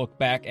 9th, to look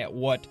back at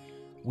what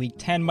Week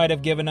 10 might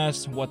have given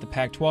us, what the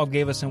Pac-12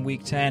 gave us in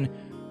Week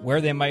 10, where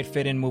they might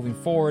fit in moving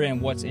forward,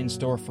 and what's in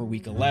store for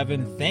Week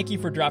 11. Thank you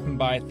for dropping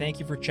by. Thank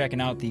you for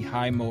checking out the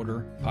High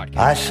Motor Podcast.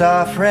 I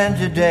saw a friend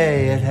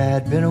today, it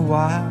had been a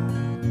while,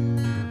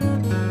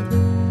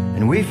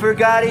 and we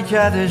forgot each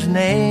other's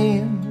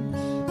names.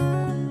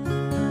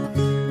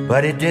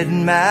 But it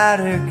didn't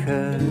matter,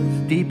 'cause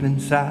deep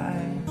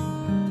inside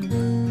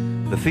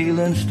the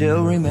feeling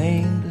still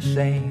remained the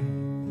same.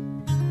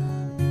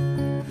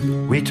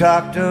 We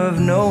talked of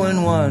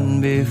knowing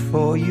one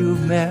before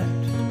you've met,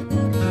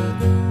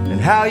 and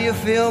how you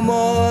feel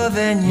more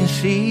than you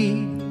see,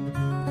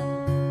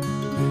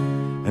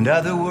 and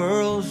other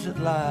worlds that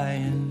lie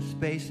in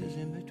spaces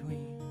in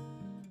between.